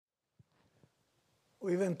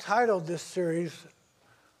We've entitled this series,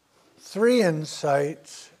 3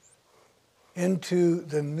 Insights into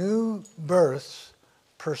the New Birth's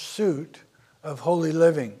Pursuit of Holy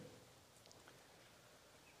Living.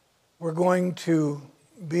 We're going to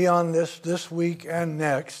be on this week and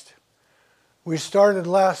next. We started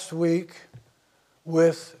last week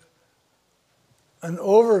with an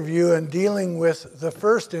overview and dealing with the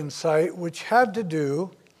first insight, which had to do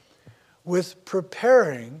with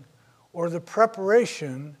preparing or the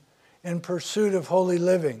preparation in pursuit of holy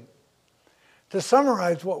living. To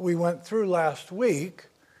summarize what we went through last week,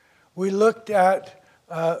 we looked at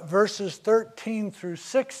verses 13 through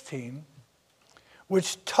 16,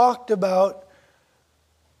 which talked about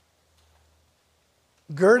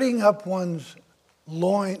girding up one's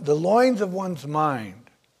the loins of one's mind.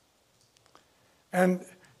 And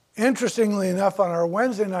interestingly enough, on our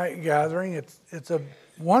Wednesday night gathering, it's a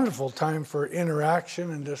wonderful time for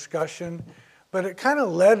interaction and discussion, but it kind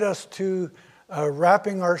of led us to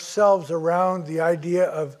wrapping ourselves around the idea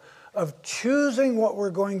of choosing what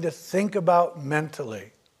we're going to think about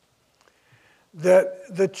mentally.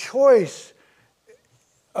 That the choice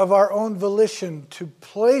of our own volition to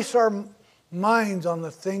place our minds on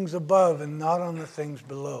the things above and not on the things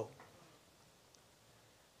below.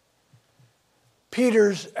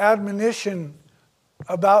 Peter's admonition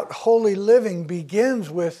about holy living begins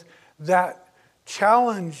with that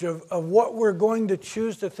challenge of what we're going to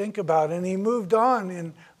choose to think about. And he moved on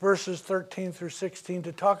in verses 13 through 16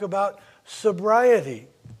 to talk about sobriety.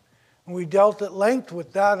 And we dealt at length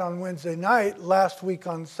with that on Wednesday night, last week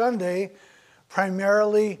on Sunday,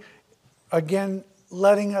 primarily, again,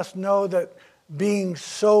 letting us know that being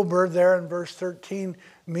sober there in verse 13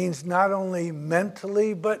 means not only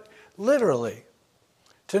mentally, but literally.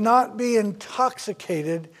 To not be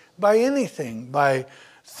intoxicated by anything, by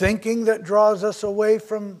thinking that draws us away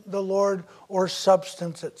from the Lord or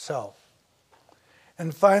substance itself.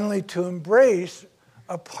 And finally, to embrace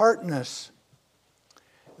apartness.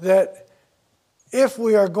 That if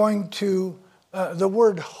we are going to, the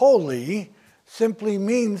word holy simply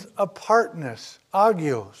means apartness,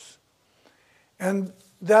 agios. And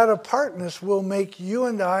that apartness will make you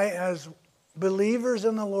and I, as believers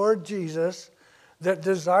in the Lord Jesus, that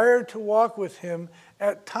desire to walk with him,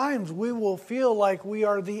 at times we will feel like we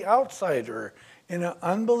are the outsider in an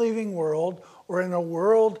unbelieving world or in a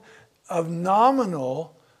world of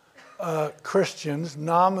nominal Christians,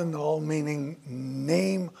 nominal meaning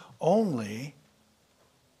name only.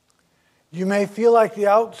 You may feel like the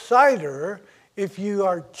outsider if you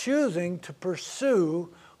are choosing to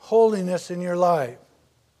pursue holiness in your life.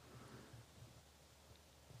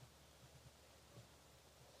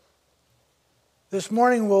 This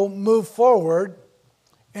morning we'll move forward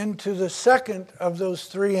into the second of those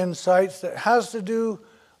 3 insights that has to do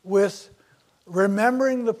with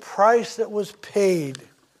remembering the price that was paid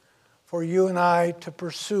for you and I to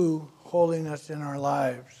pursue holiness in our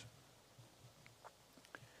lives.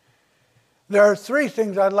 There are 3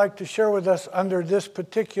 things I'd like to share with us under this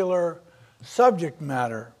particular subject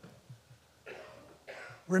matter.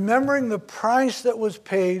 Remembering the price that was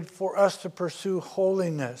paid for us to pursue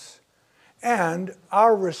holiness, and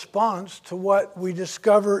our response to what we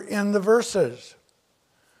discover in the verses.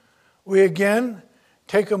 We again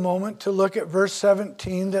take a moment to look at verse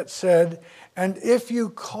 17 that said, "And if you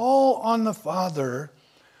call on the Father,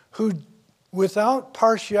 who without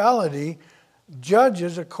partiality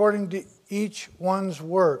judges according to each one's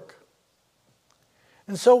work."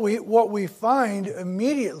 And so what we find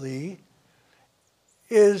immediately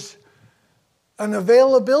is an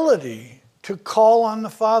availability to call on the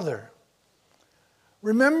Father.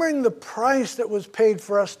 Remembering the price that was paid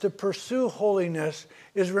for us to pursue holiness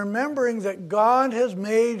is remembering that God has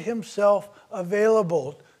made himself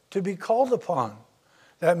available to be called upon.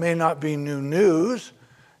 That may not be new news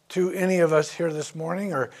to any of us here this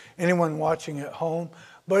morning or anyone watching at home,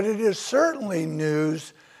 but it is certainly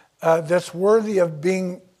news that's worthy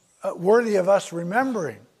of us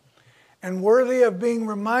remembering and worthy of being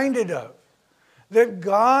reminded of. That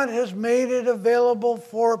God has made it available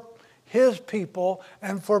for his people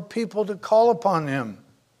and for people to call upon him.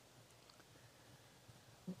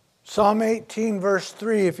 Psalm 18 verse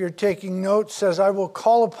 3, if you're taking notes, says, "I will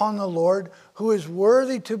call upon the Lord who is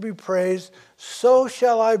worthy to be praised, so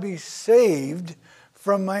shall I be saved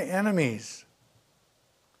from my enemies."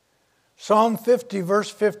 Psalm 50 verse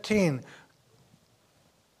 15,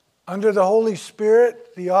 under the Holy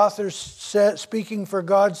Spirit, the author speaking for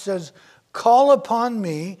God says, "Call upon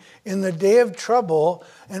me in the day of trouble,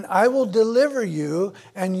 and I will deliver you,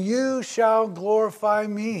 and you shall glorify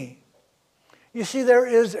me." You see, there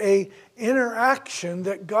is an interaction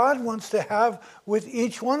that God wants to have with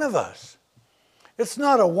each one of us. It's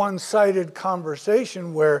not a one-sided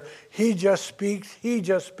conversation where he just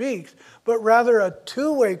speaks, but rather a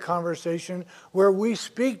two-way conversation where we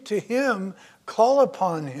speak to him, call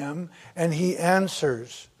upon him, and he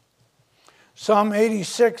answers. Psalm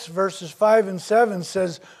 86, verses 5 and 7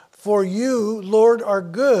 says, "For you, Lord, are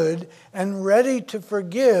good and ready to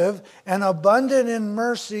forgive and abundant in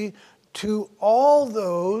mercy to all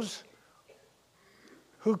those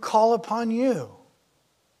who call upon you."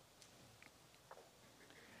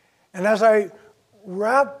 And as I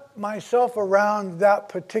wrap myself around that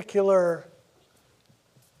particular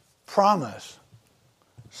promise,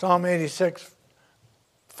 Psalm 86,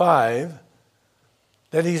 5,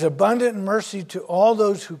 that he's abundant in mercy to all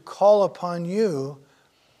those who call upon you,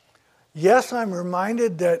 yes, I'm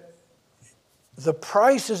reminded that the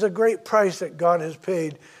price is a great price that God has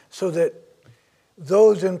paid so that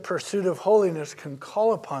those in pursuit of holiness can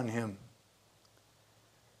call upon him.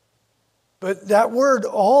 But that word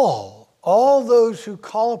all those who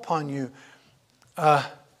call upon you,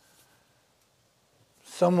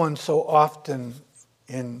 someone so often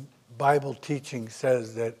in Bible teaching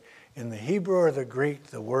says that in the Hebrew or the Greek,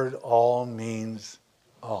 the word all means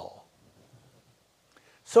all.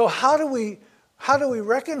 So how do we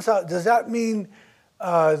reconcile? Does that mean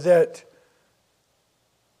that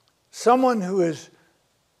someone who is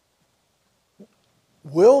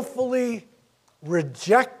willfully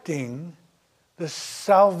rejecting the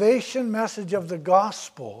salvation message of the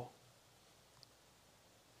gospel,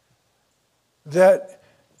 that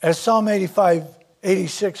as Psalm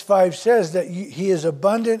 86, 5 says, that he is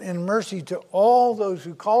abundant in mercy to all those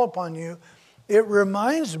who call upon you, it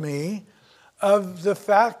reminds me of the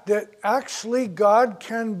fact that actually God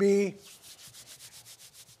can be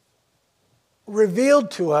revealed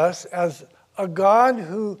to us as a God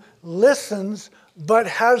who listens but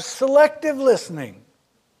has selective listening.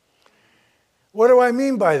 What do I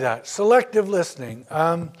mean by that? Selective listening.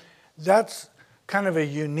 That's kind of a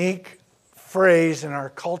unique phrase in our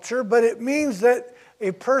culture, but it means that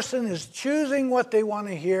a person is choosing what they want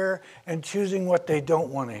to hear and choosing what they don't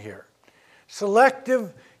want to hear.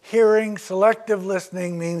 Selective hearing, selective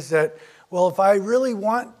listening means that, well, if I really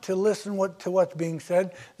want to listen to what's being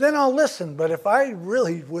said, then I'll listen. But if I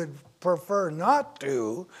really would prefer not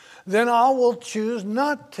to, then I will choose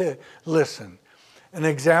not to listen. An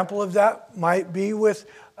example of that might be with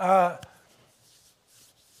a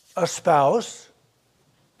spouse.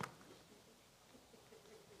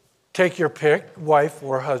 Take your pick, wife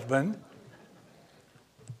or husband.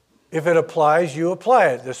 If it applies, you apply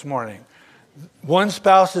it this morning. One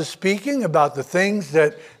spouse is speaking about the things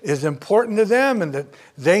that is important to them and that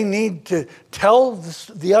they need to tell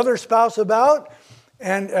the other spouse about.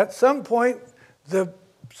 And at some point, the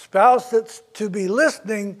spouse that's to be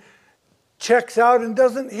listening checks out and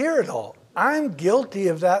doesn't hear it all. I'm guilty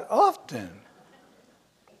of that often.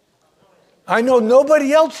 I know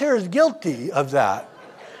nobody else here is guilty of that.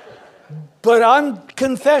 But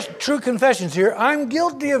true confessions here, I'm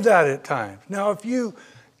guilty of that at times. Now, if you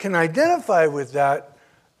can identify with that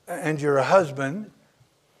and you're a husband,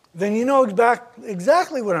 then you know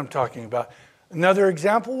exactly what I'm talking about. Another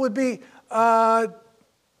example would be, bear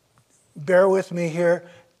with me here,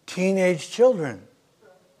 teenage children.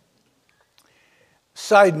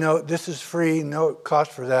 Side note, this is free, no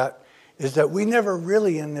cost for that, is that we never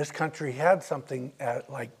really in this country had something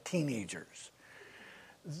like teenagers.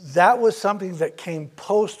 That was something that came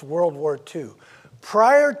post-World War II.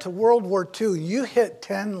 Prior to World War II, you hit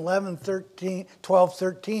 10, 11, 13, 12,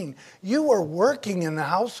 13. You were working in the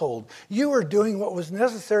household. You were doing what was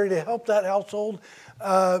necessary to help that household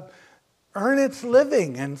earn its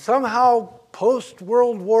living. And somehow,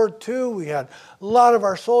 post-World War II, we had a lot of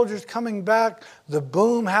our soldiers coming back. The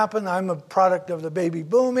boom happened. I'm a product of the baby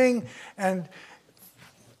booming. And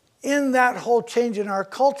in that whole change in our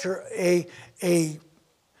culture, a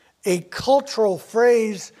cultural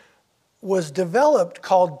phrase was developed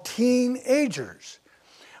called teenagers.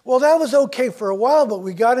 Well, that was okay for a while, but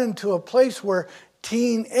we got into a place where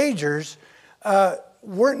teenagers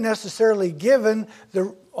weren't necessarily given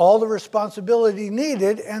all the responsibility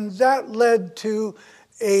needed, and that led to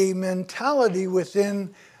a mentality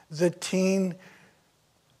within the teen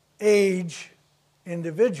age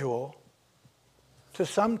individual to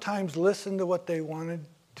sometimes listen to what they wanted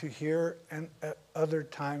to hear and at other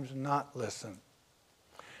times not listen.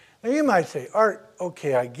 Now you might say, Art,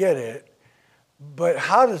 okay, I get it, but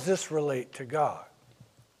how does this relate to God?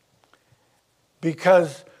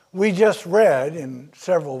 Because we just read in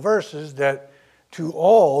several verses that to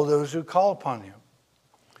all those who call upon him.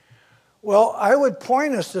 Well, I would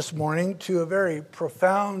point us this morning to a very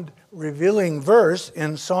profound, revealing verse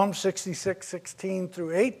in Psalm 66, 16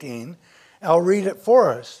 through 18. I'll read it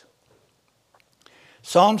for us.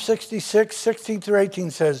 Psalm 66, 16 through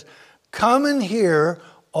 18 says, "Come and hear,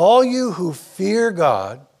 all you who fear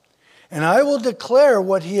God, and I will declare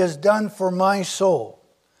what he has done for my soul.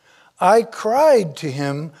 I cried to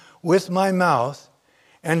him with my mouth,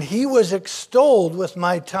 and he was extolled with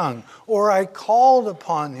my tongue." Or I called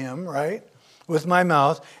upon him, right, with my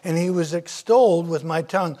mouth, and he was extolled with my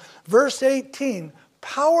tongue. Verse 18,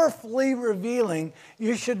 powerfully revealing.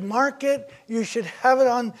 You should mark it. You should have it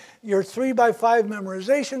on your 3x5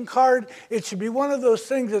 memorization card. It should be one of those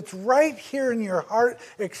things that's right here in your heart,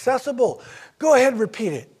 accessible. Go ahead,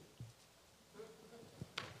 repeat it.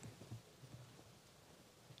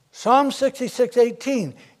 Psalm 66,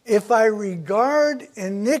 18. "If I regard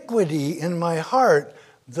iniquity in my heart,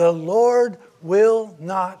 the Lord will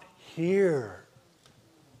not hear."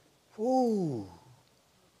 Ooh.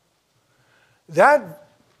 That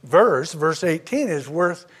verse, verse 18, is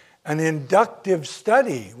worth an inductive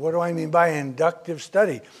study. What do I mean by inductive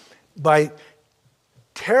study? By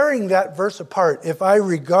tearing that verse apart. If I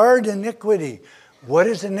regard iniquity, what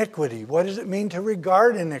is iniquity? What does it mean to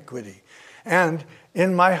regard iniquity? And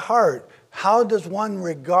in my heart, how does one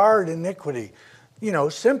regard iniquity?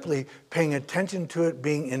 Simply paying attention to it,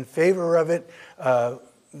 being in favor of it,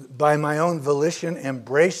 by my own volition,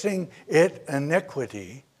 embracing it,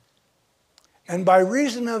 iniquity. And by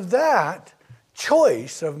reason of that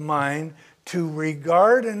choice of mine to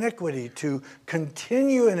regard iniquity, to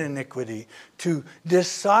continue in iniquity, to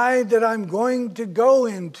decide that I'm going to go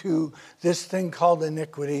into this thing called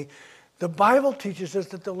iniquity, the Bible teaches us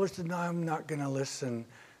that the Lord said, "No, I'm not going to listen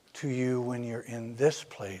to you when you're in this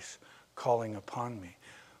place calling upon me."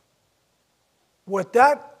 What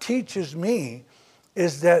that teaches me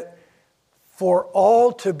is that for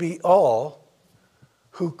all to be all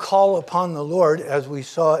who call upon the Lord, as we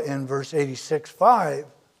saw in verse 86:5,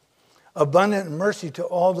 abundant mercy to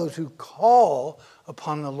all those who call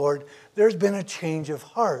upon the Lord, there's been a change of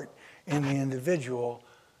heart in the individual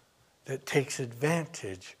that takes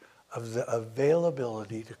advantage of the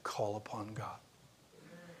availability to call upon God.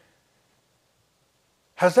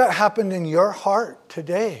 Has that happened in your heart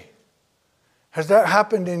today? Has that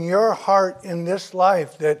happened in your heart in this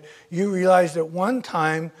life, that you realized at one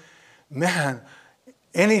time, man,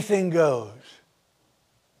 anything goes?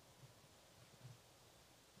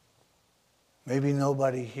 Maybe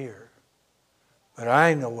nobody here, but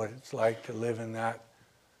I know what it's like to live in that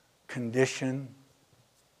condition.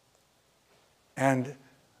 And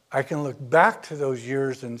I can look back to those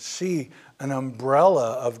years and see an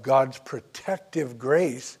umbrella of God's protective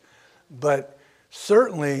grace, but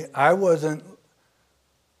certainly I wasn't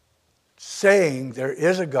saying there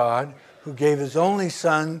is a God who gave his only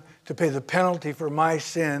son to pay the penalty for my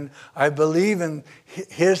sin. I believe in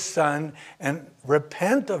his son and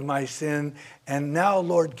repent of my sin, and now,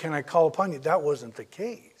 Lord, can I call upon you? That wasn't the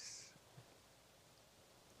case.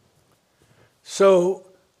 So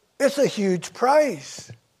it's a huge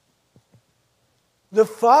price. The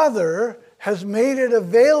Father has made it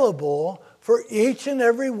available for each and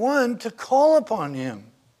every one to call upon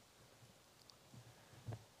him.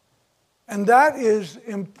 And that is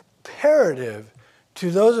imperative to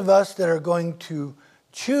those of us that are going to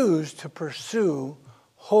choose to pursue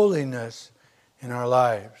holiness in our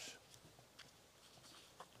lives.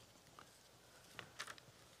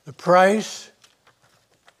 The price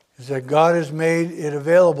is that God has made it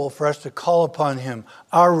available for us to call upon him.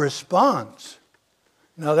 Our response,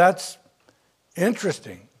 now that's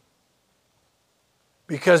interesting,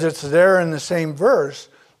 because it's there in the same verse.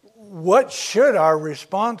 What should our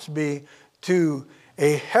response be to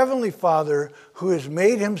a heavenly Father who has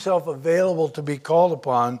made himself available to be called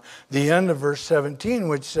upon? The end of verse 17,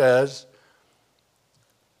 which says,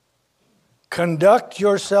 "Conduct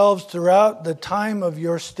yourselves throughout the time of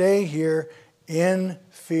your stay here in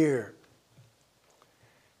fear."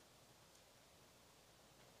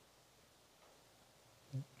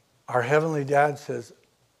 Our Heavenly Dad says,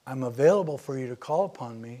 I'm available for you to call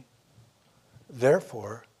upon me.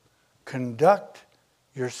 Therefore, conduct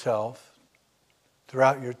yourself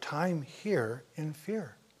throughout your time here in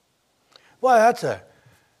fear. Well, that's a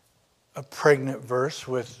pregnant verse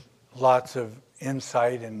with lots of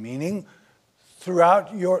insight and meaning.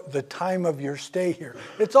 Throughout the time of your stay here.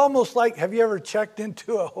 It's almost like, have you ever checked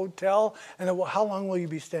into a hotel and then, well, how long will you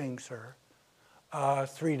be staying, sir?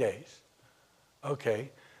 3 days.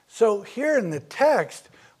 Okay. So here in the text,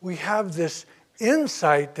 we have this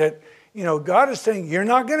insight that, God is saying, you're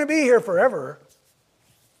not going to be here forever.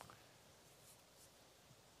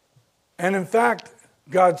 And in fact,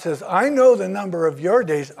 God says, I know the number of your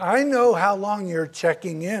days. I know how long you're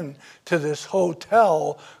checking in to this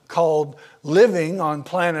hotel called living on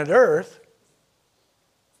planet Earth.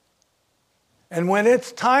 And when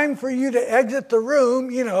it's time for you to exit the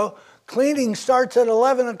room, cleaning starts at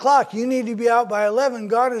 11 o'clock. You need to be out by 11.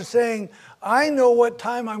 God is saying, I know what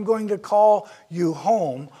time I'm going to call you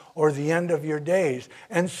home, or the end of your days.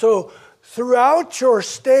 And so throughout your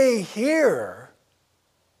stay here,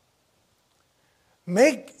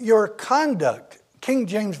 make your conduct, King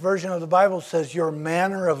James Version of the Bible says your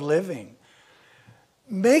manner of living.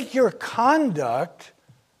 Make your conduct,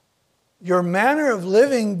 your manner of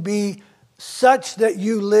living be such that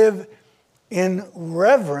you live in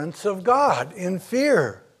reverence of God, in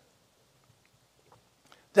fear.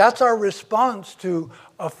 That's our response to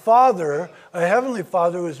a Father, a Heavenly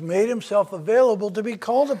Father who has made himself available to be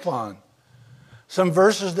called upon. Some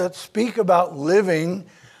verses that speak about living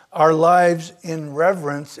our lives in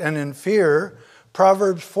reverence and in fear.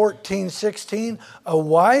 Proverbs 14:16, a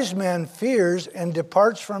wise man fears and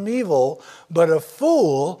departs from evil, but a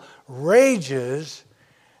fool rages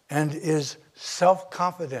and is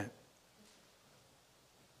self-confident.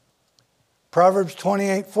 Proverbs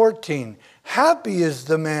 28:14, happy is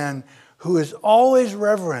the man who is always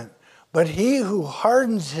reverent, but he who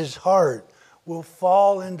hardens his heart will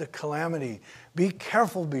fall into calamity. Be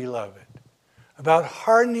careful, beloved, about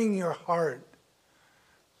hardening your heart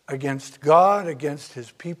against God, against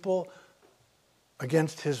his people,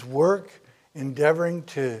 against his work, endeavoring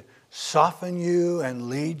to soften you and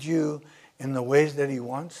lead you in the ways that he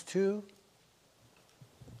wants to.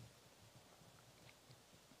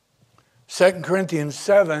 2 Corinthians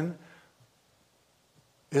 7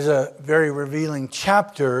 is a very revealing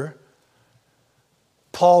chapter.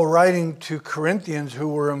 Paul writing to Corinthians who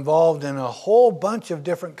were involved in a whole bunch of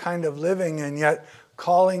different kind of living and yet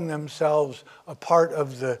calling themselves a part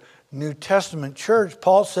of the New Testament church.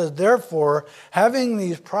 Paul says, therefore, having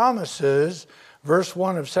these promises, verse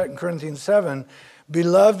 1 of 2 Corinthians 7,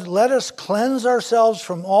 beloved, let us cleanse ourselves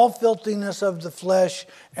from all filthiness of the flesh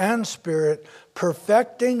and spirit,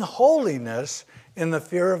 perfecting holiness in the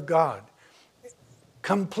fear of God.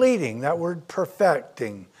 Completing, that word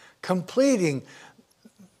perfecting, completing,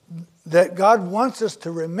 that God wants us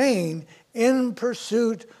to remain in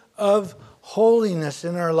pursuit of holiness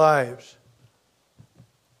in our lives.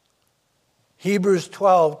 Hebrews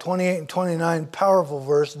 12:28 and 29, powerful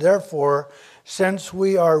verse. Therefore, since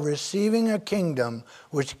we are receiving a kingdom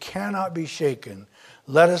which cannot be shaken,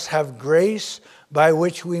 let us have grace by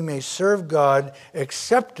which we may serve God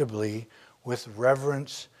acceptably with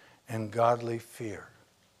reverence and godly fear.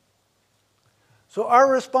 So our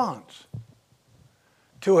response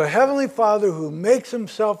to a Heavenly Father who makes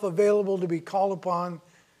himself available to be called upon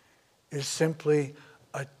is simply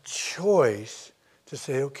a choice to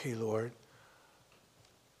say, okay, Lord,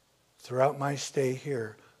 throughout my stay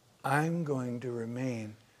here, I'm going to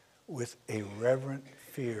remain with a reverent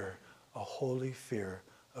fear, a holy fear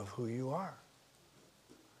of who you are.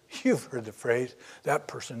 You've heard the phrase, that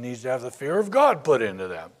person needs to have the fear of God put into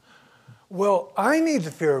them. Well, I need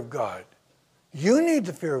the fear of God. You need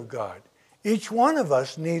the fear of God. Each one of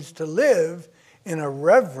us needs to live in a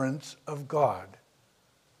reverence of God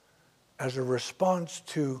as a response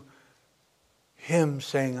to him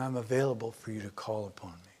saying, I'm available for you to call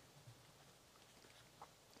upon me.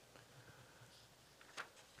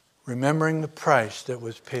 Remembering the price that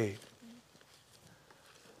was paid.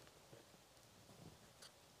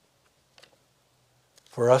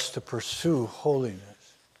 For us to pursue holiness.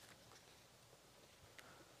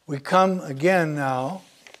 We come again now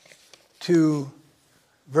to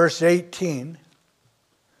verse 18.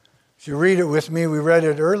 If you read it with me, we read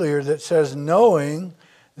it earlier, that says, knowing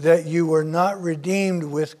that you were not redeemed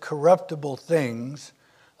with corruptible things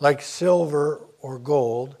like silver or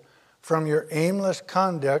gold from your aimless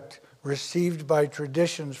conduct received by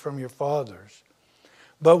traditions from your fathers,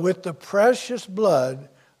 but with the precious blood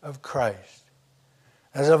of Christ,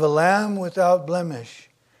 as of a lamb without blemish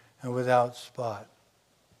and without spot.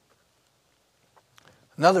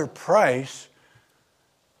 Another price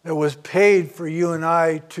that was paid for you and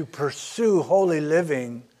I to pursue holy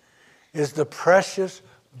living is the precious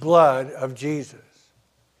blood of Jesus.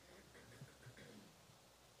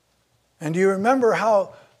 And do you remember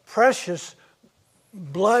how precious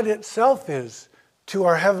blood itself is to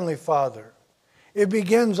our Heavenly Father? It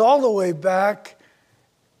begins all the way back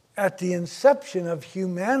at the inception of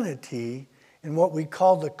humanity in what we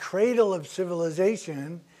call the cradle of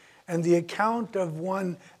civilization and the account of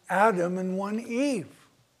one Adam and one Eve,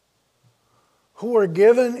 who were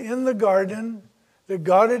given in the garden that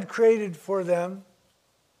God had created for them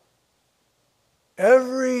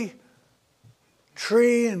every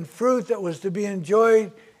tree and fruit that was to be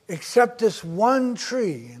enjoyed except this one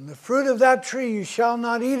tree. And the fruit of that tree, you shall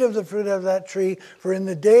not eat of the fruit of that tree, for in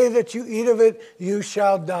the day that you eat of it, you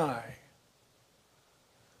shall die.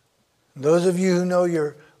 And those of you who know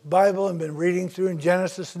your Bible and been reading through in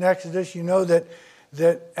Genesis and Exodus, you know that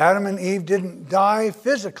Adam and Eve didn't die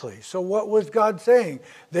physically. So what was God saying?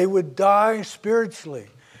 They would die spiritually.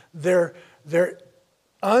 Their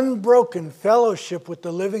unbroken fellowship with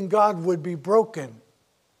the living God would be broken.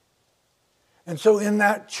 And so in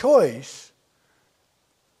that choice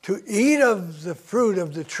to eat of the fruit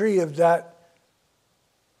of the tree, of that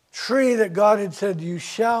tree that God had said, you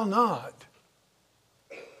shall not,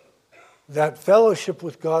 that fellowship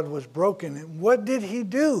with God was broken. And what did he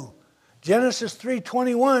do? Genesis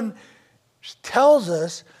 3:21 tells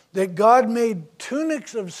us that God made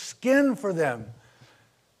tunics of skin for them.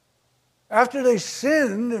 After they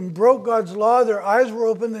sinned and broke God's law, their eyes were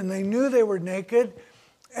opened and they knew they were naked.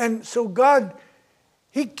 And so God,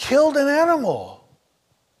 he killed an animal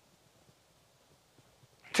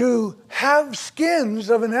to have skins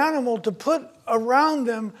of an animal to put around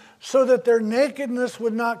them so that their nakedness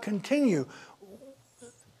would not continue.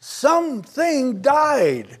 Something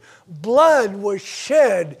died. Blood was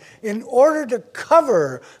shed in order to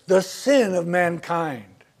cover the sin of mankind.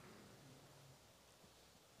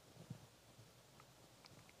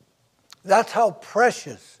 That's how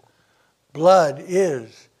precious blood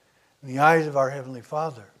is in the eyes of our Heavenly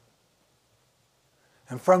Father.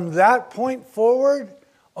 And from that point forward,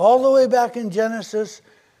 all the way back in Genesis,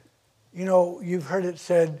 you know, you've heard it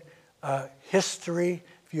said, history.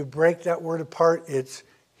 If you break that word apart, it's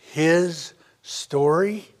his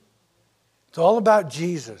story. It's all about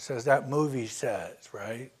Jesus, as that movie says,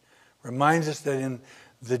 right? Reminds us that in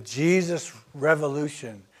the Jesus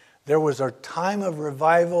revolution, there was a time of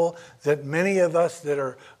revival that many of us that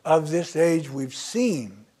are of this age, we've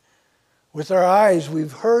seen with our eyes,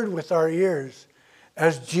 we've heard with our ears,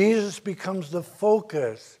 as Jesus becomes the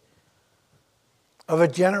focus of a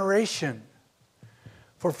generation.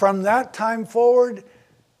 For from that time forward,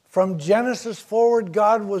 from Genesis forward,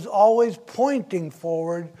 God was always pointing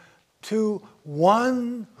forward to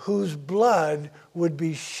one whose blood would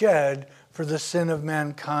be shed for the sin of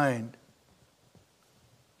mankind.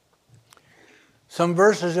 Some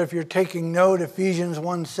verses, if you're taking note, Ephesians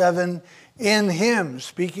 1:7, in him,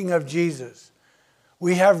 speaking of Jesus,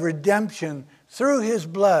 we have redemption through his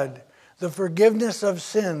blood, the forgiveness of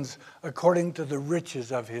sins according to the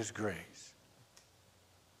riches of his grace.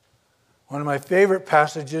 One of my favorite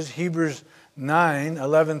passages, Hebrews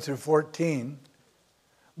 9:11 through 14.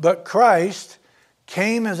 But Christ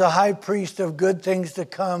came as a high priest of good things to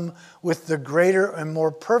come with the greater and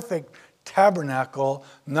more perfect tabernacle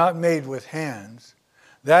not made with hands,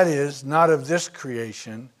 that is, not of this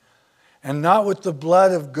creation, and not with the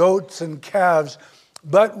blood of goats and calves,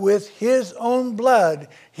 but with his own blood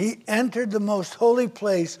he entered the most holy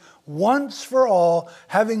place once for all,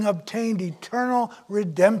 having obtained eternal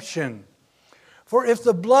redemption. For if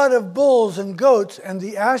the blood of bulls and goats and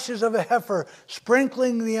the ashes of a heifer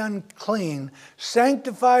sprinkling the unclean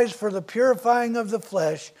sanctifies for the purifying of the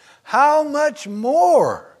flesh, how much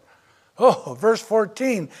more? Oh, verse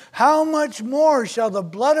 14, how much more shall the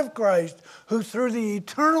blood of Christ, who through the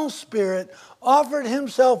eternal Spirit offered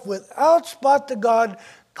himself without spot to God,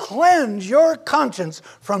 cleanse your conscience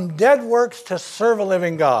from dead works to serve a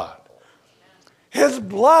living God? His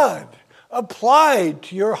blood applied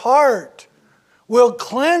to your heart will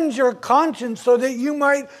cleanse your conscience so that you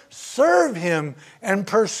might serve him and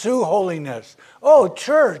pursue holiness. Oh,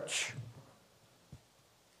 church.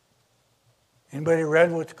 Anybody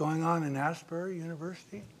read what's going on in Asbury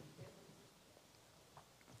University?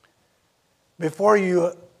 Before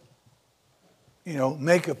you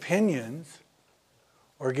make opinions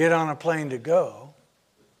or get on a plane to go,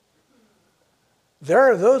 there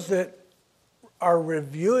are those that are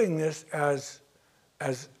reviewing this as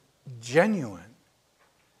genuine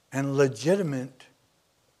and legitimate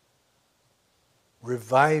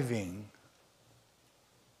reviving,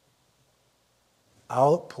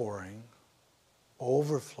 outpouring,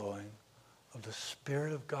 overflowing of the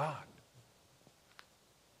Spirit of God.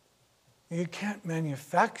 You can't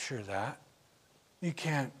manufacture that. You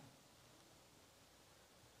can't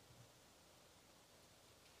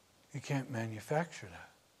manufacture that.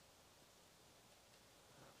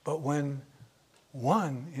 But when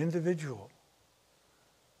one individual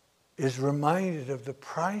is reminded of the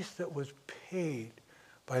price that was paid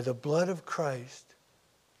by the blood of Christ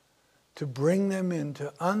to bring them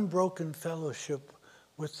into unbroken fellowship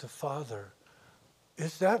with the Father,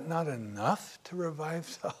 is that not enough to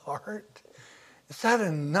revive the heart Is that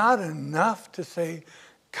not enough to say,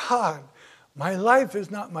 God, my life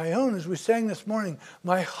is not my own? As we sang this morning,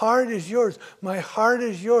 my heart is yours. My heart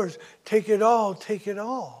is yours. Take it all, take it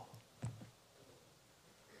all.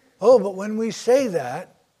 Oh, but when we say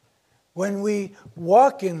that, when we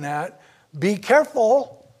walk in that, be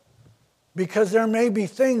careful, because there may be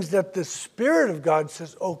things that the Spirit of God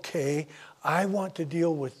says, okay, I want to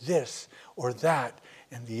deal with this or that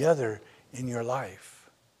and the other in your life.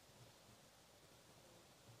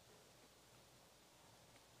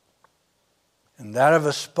 And that of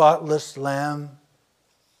a spotless lamb,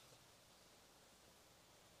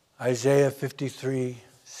 Isaiah 53,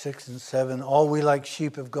 6 and 7, all we like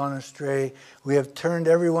sheep have gone astray. We have turned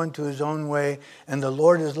everyone to his own way, and the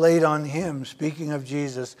Lord has laid on him, speaking of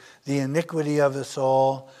Jesus, the iniquity of us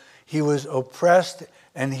all. He was oppressed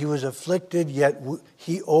and he was afflicted, yet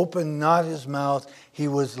he opened not his mouth. He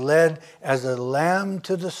was led as a lamb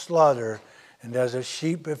to the slaughter, and as a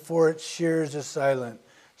sheep before its shears is silent,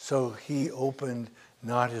 so he opened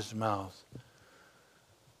not his mouth.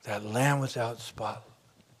 That lamb without spot.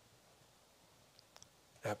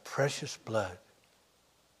 That precious blood.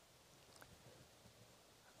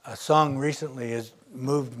 A song recently has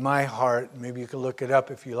moved my heart. Maybe you can look it up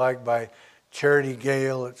if you like, by Charity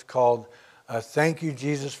Gale. It's called Thank You,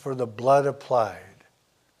 Jesus, for the Blood Applied.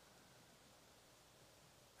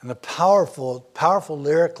 And the powerful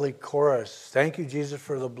lyrically chorus, thank you, Jesus,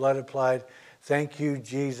 for the blood applied. Thank you,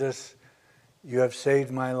 Jesus, you have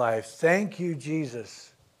saved my life. Thank you,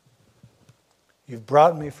 Jesus. You've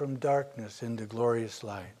brought me from darkness into glorious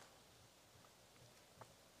light.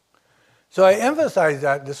 So I emphasize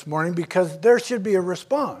that this morning because there should be a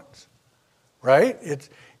response, right?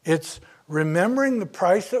 It's remembering the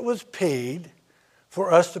price that was paid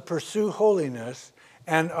for us to pursue holiness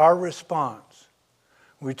and our response.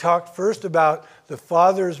 We talked first about the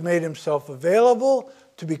Father has made himself available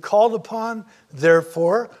to be called upon.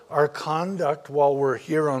 Therefore, our conduct while we're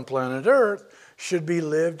here on planet Earth should be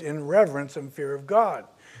lived in reverence and fear of God.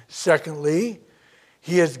 Secondly,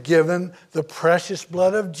 he has given the precious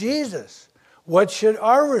blood of Jesus. What should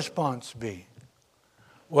our response be?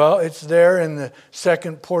 Well, it's there in the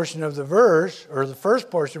second portion of the verse, or the first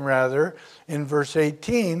portion rather, in verse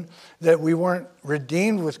 18, that we weren't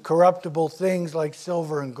redeemed with corruptible things like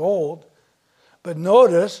silver and gold. But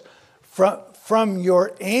notice, from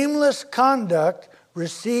your aimless conduct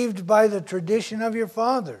received by the tradition of your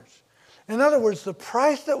fathers. In other words, the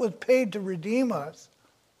price that was paid to redeem us,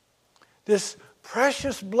 this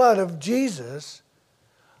precious blood of Jesus,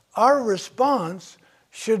 our response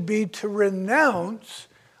should be to renounce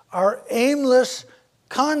our aimless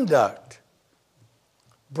conduct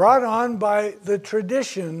brought on by the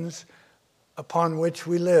traditions upon which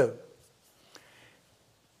we live.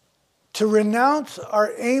 To renounce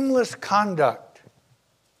our aimless conduct.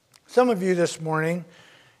 Some of you this morning,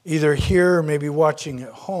 either here or maybe watching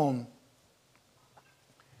at home,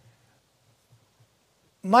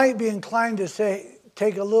 might be inclined to say,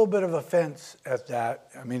 take a little bit of offense at that.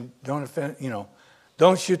 I mean, don't offend,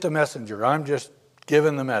 don't shoot the messenger. I'm just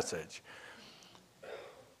giving the message.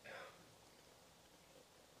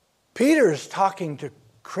 Peter is talking to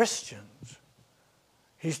Christians.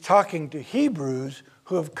 He's talking to Hebrews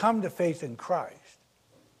who have come to faith in Christ.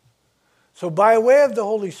 So by way of the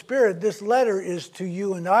Holy Spirit, this letter is to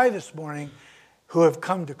you and I this morning who have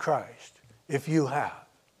come to Christ, if you have.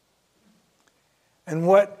 And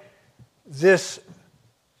what this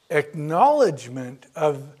acknowledgement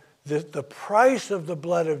of the price of the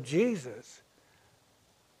blood of Jesus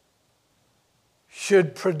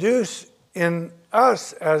should produce in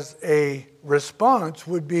us as a response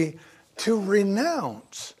would be to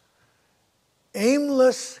renounce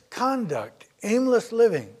aimless conduct, aimless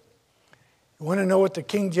living. You want to know what the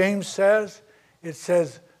King James says? It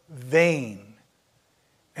says vain.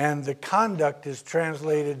 And the conduct is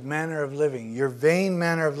translated manner of living, your vain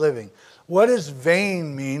manner of living. What does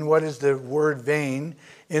vain mean? What does the word vain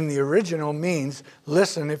in the original means?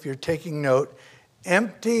 Listen, if you're taking note,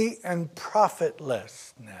 empty and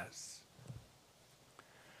profitlessness.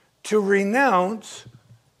 To renounce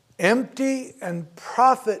empty and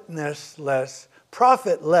profitless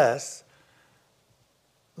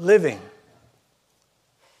living.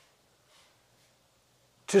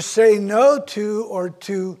 To say no to, or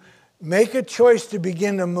to make a choice to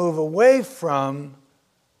begin to move away from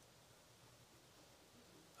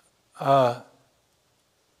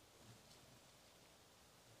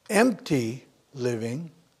empty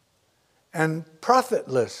living and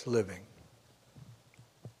profitless living.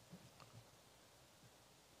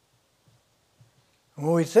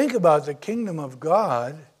 When we think about the kingdom of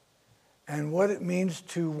God and what it means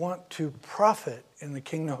to want to profit in the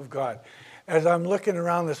kingdom of God. As I'm looking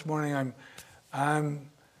around this morning,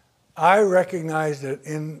 I recognize that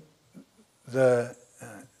in the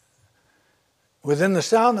within the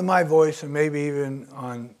sound of my voice, and maybe even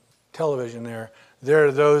on television, there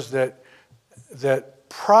are those that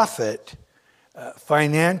profit.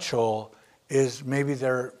 Financial is maybe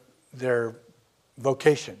their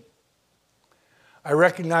vocation. I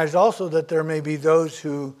recognize also that there may be those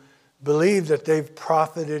who believe that they've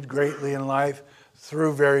profited greatly in life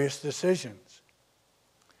through various decisions.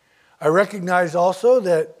 I recognize also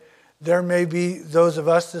that there may be those of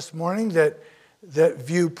us this morning that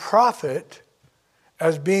view profit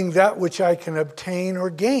as being that which I can obtain or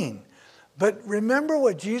gain. But remember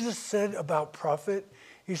what Jesus said about profit?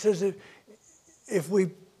 He says that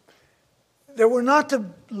that we're not to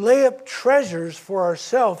lay up treasures for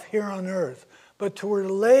ourselves here on earth, but to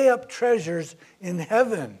lay up treasures in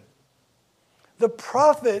heaven. The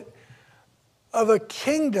profit of a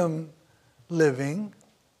kingdom living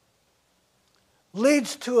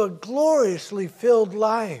leads to a gloriously filled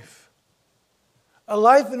life. A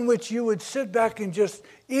life in which you would sit back and just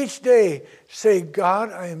each day say,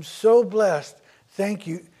 God, I am so blessed. Thank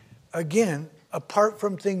you. Again, apart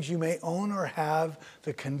from things you may own or have,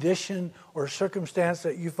 the condition or circumstance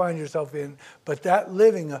that you find yourself in, but that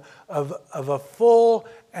living of a full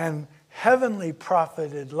and heavenly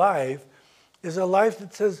profited life is a life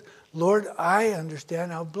that says, Lord, I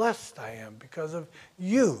understand how blessed I am because of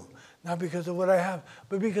you. Not because of what I have,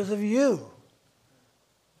 but because of you.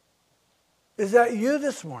 Is that you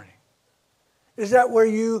this morning? Is that where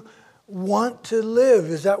you want to live?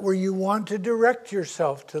 Is that where you want to direct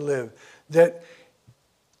yourself to live? That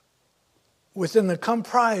within the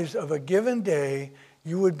comprise of a given day,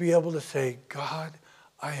 you would be able to say, God,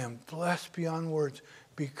 I am blessed beyond words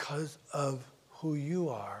because of who you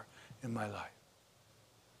are in my life.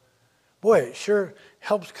 Boy, it sure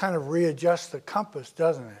helps kind of readjust the compass,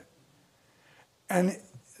 doesn't it? And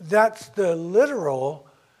that's the literal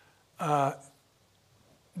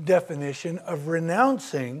definition of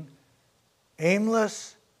renouncing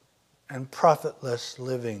aimless and profitless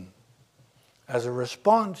living as a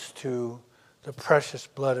response to the precious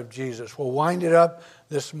blood of Jesus. We'll wind it up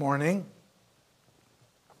this morning.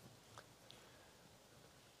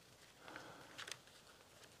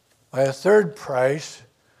 By a third price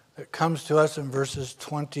that comes to us in verses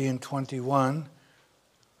 20 and 21,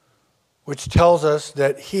 which tells us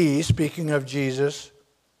that he, speaking of Jesus,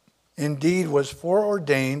 indeed was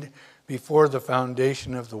foreordained before the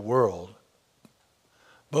foundation of the world,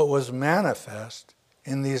 but was manifest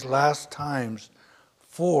in these last times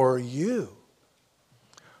for you,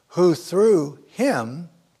 who through him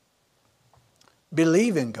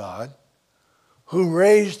believe in God, who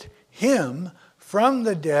raised him from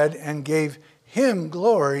the dead and gave him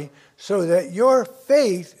glory, so that your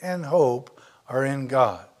faith and hope are in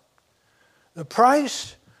God. The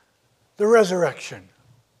price, the resurrection.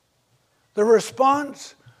 The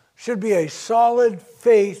response should be a solid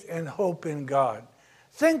faith and hope in God.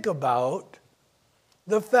 Think about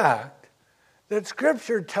the fact that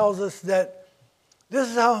Scripture tells us that this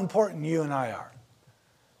is how important you and I are.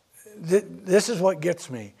 This is what gets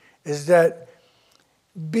me, is that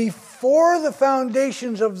before the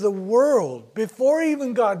foundations of the world, before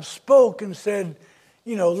even God spoke and said,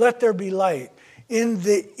 let there be light, in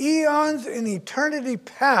the eons in eternity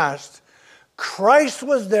past, Christ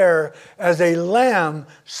was there as a lamb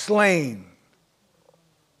slain.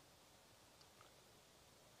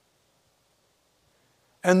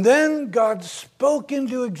 And then God spoke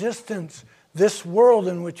into existence this world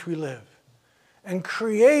in which we live and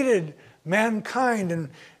created mankind. And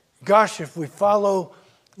gosh, if we follow,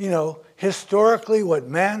 historically what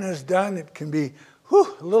man has done, it can be a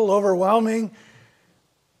little overwhelming.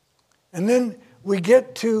 And then we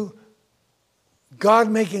get to God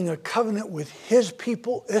making a covenant with his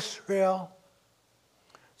people, Israel,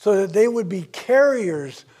 so that they would be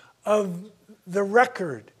carriers of the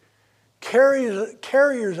record,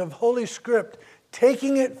 carriers of Holy Script,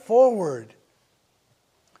 taking it forward.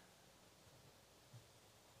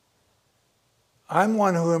 I'm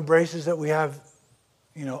one who embraces that we have,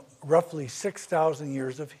 roughly 6,000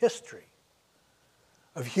 years of history,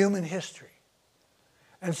 of human history.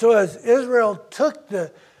 And so as Israel took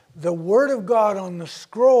the Word of God on the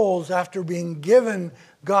scrolls after being given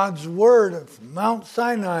God's Word of Mount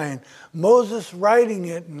Sinai, and Moses writing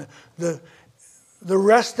it, and the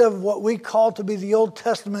rest of what we call to be the Old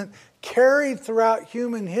Testament carried throughout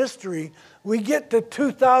human history, we get to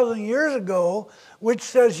 2,000 years ago, which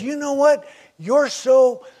says, you know what? You're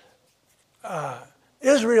so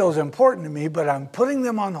Israel is important to me, but I'm putting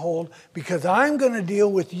them on hold because I'm going to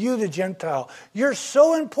deal with you, the Gentile. You're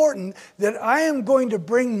so important that I am going to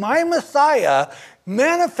bring my Messiah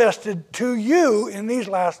manifested to you in these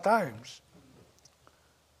last times.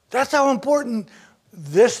 That's how important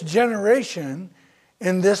this generation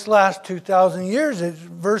in this last 2,000 years is.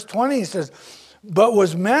 Verse 20 says, but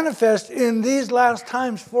was manifest in these last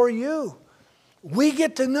times for you. We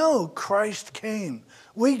get to know Christ came.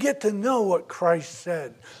 We get to know what Christ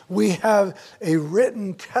said. We have a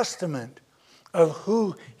written testament of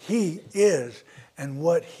who he is and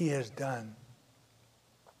what he has done.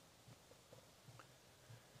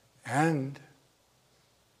 And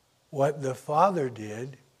what the Father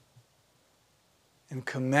did in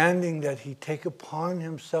commanding that he take upon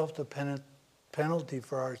himself the penalty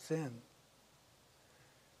for our sin.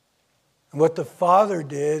 And what the Father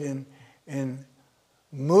did in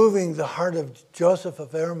moving the heart of Joseph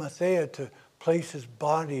of Arimathea to place his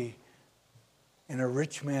body in a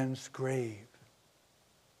rich man's grave.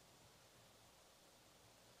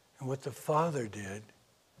 And what the Father did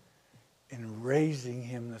in raising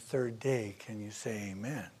him the third day. Can you say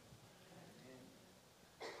amen?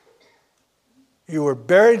 You were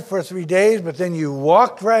buried for 3 days, but then you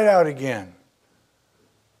walked right out again.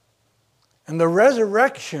 And the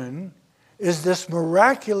resurrection is this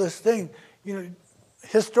miraculous thing. You know,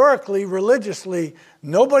 historically, religiously,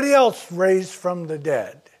 nobody else raised from the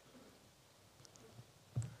dead.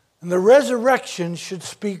 And the resurrection should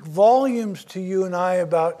speak volumes to you and I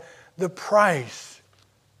about the price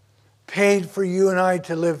paid for you and I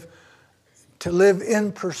to live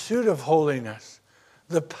in pursuit of holiness.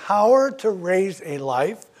 The power to raise a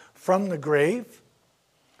life from the grave.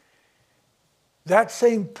 That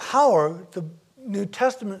same power, the New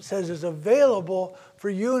Testament says, is available for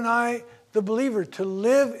you and I, the believer, to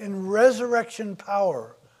live in resurrection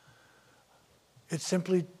power. It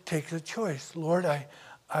simply takes a choice. Lord,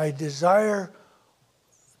 I desire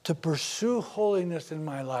to pursue holiness in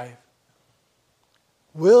my life.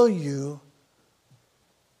 Will you,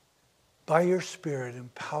 by your Spirit,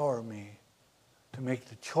 empower me to make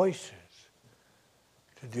the choices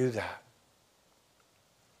to do that?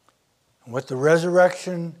 And what the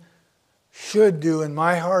resurrection should do in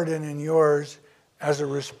my heart and in yours as a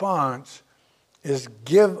response is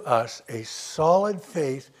give us a solid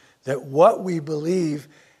faith that what we believe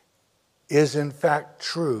is in fact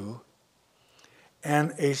true,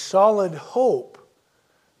 and a solid hope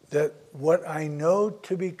that what I know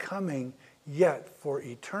to be coming yet for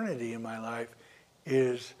eternity in my life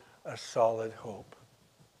is a solid hope.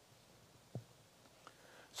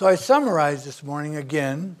 So I summarize this morning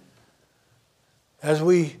again, as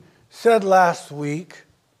we said last week,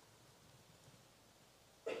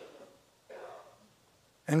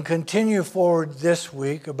 and continue forward this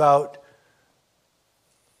week about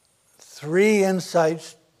 3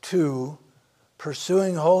 insights to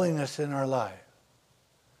pursuing holiness in our life.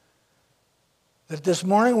 That this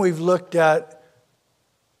morning we've looked at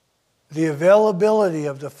the availability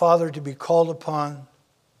of the Father to be called upon,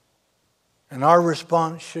 and our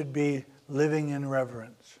response should be living in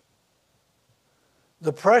reverence.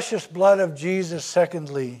 The precious blood of Jesus,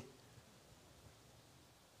 secondly,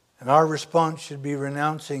 and our response should be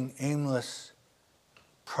renouncing aimless,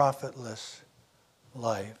 profitless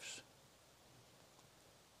lives.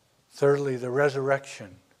 Thirdly, the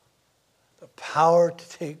resurrection, the power to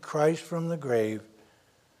take Christ from the grave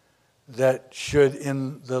that should,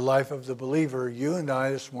 in the life of the believer, you and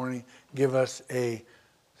I this morning, give us a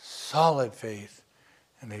solid faith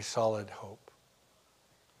and a solid hope.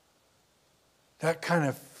 That kind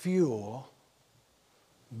of fuel,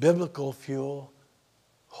 biblical fuel,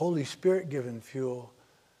 Holy Spirit-given fuel,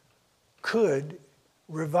 could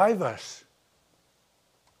revive us.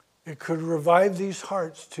 It could revive these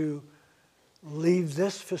hearts to leave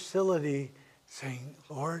this facility saying,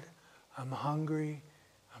 Lord, I'm hungry,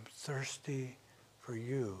 I'm thirsty for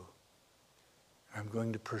you. I'm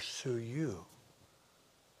going to pursue you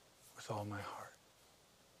with all my heart.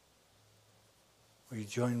 Will you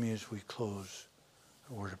join me as we close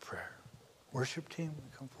a word of prayer? Worship team,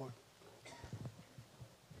 come forward.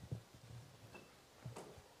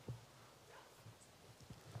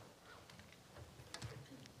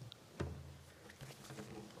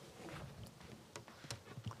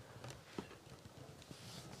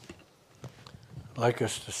 I'd like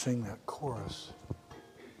us to sing that chorus.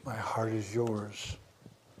 My heart is yours.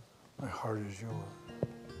 My heart is yours.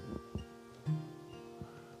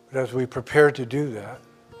 But as we prepare to do that,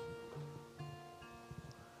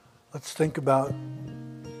 let's think about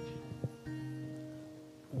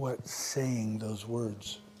what saying those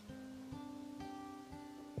words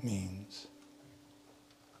means.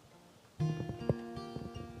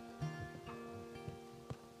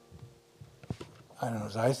 I don't know,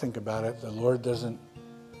 as I think about it, the Lord doesn't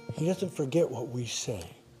forget what we say.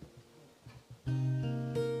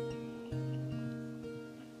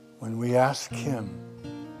 When we ask Him,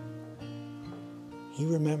 He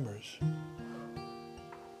remembers.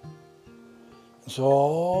 And so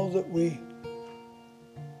all that we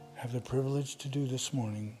have the privilege to do this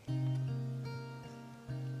morning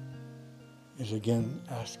is again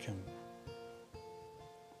ask Him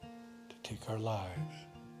to take our lives,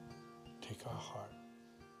 take our hearts.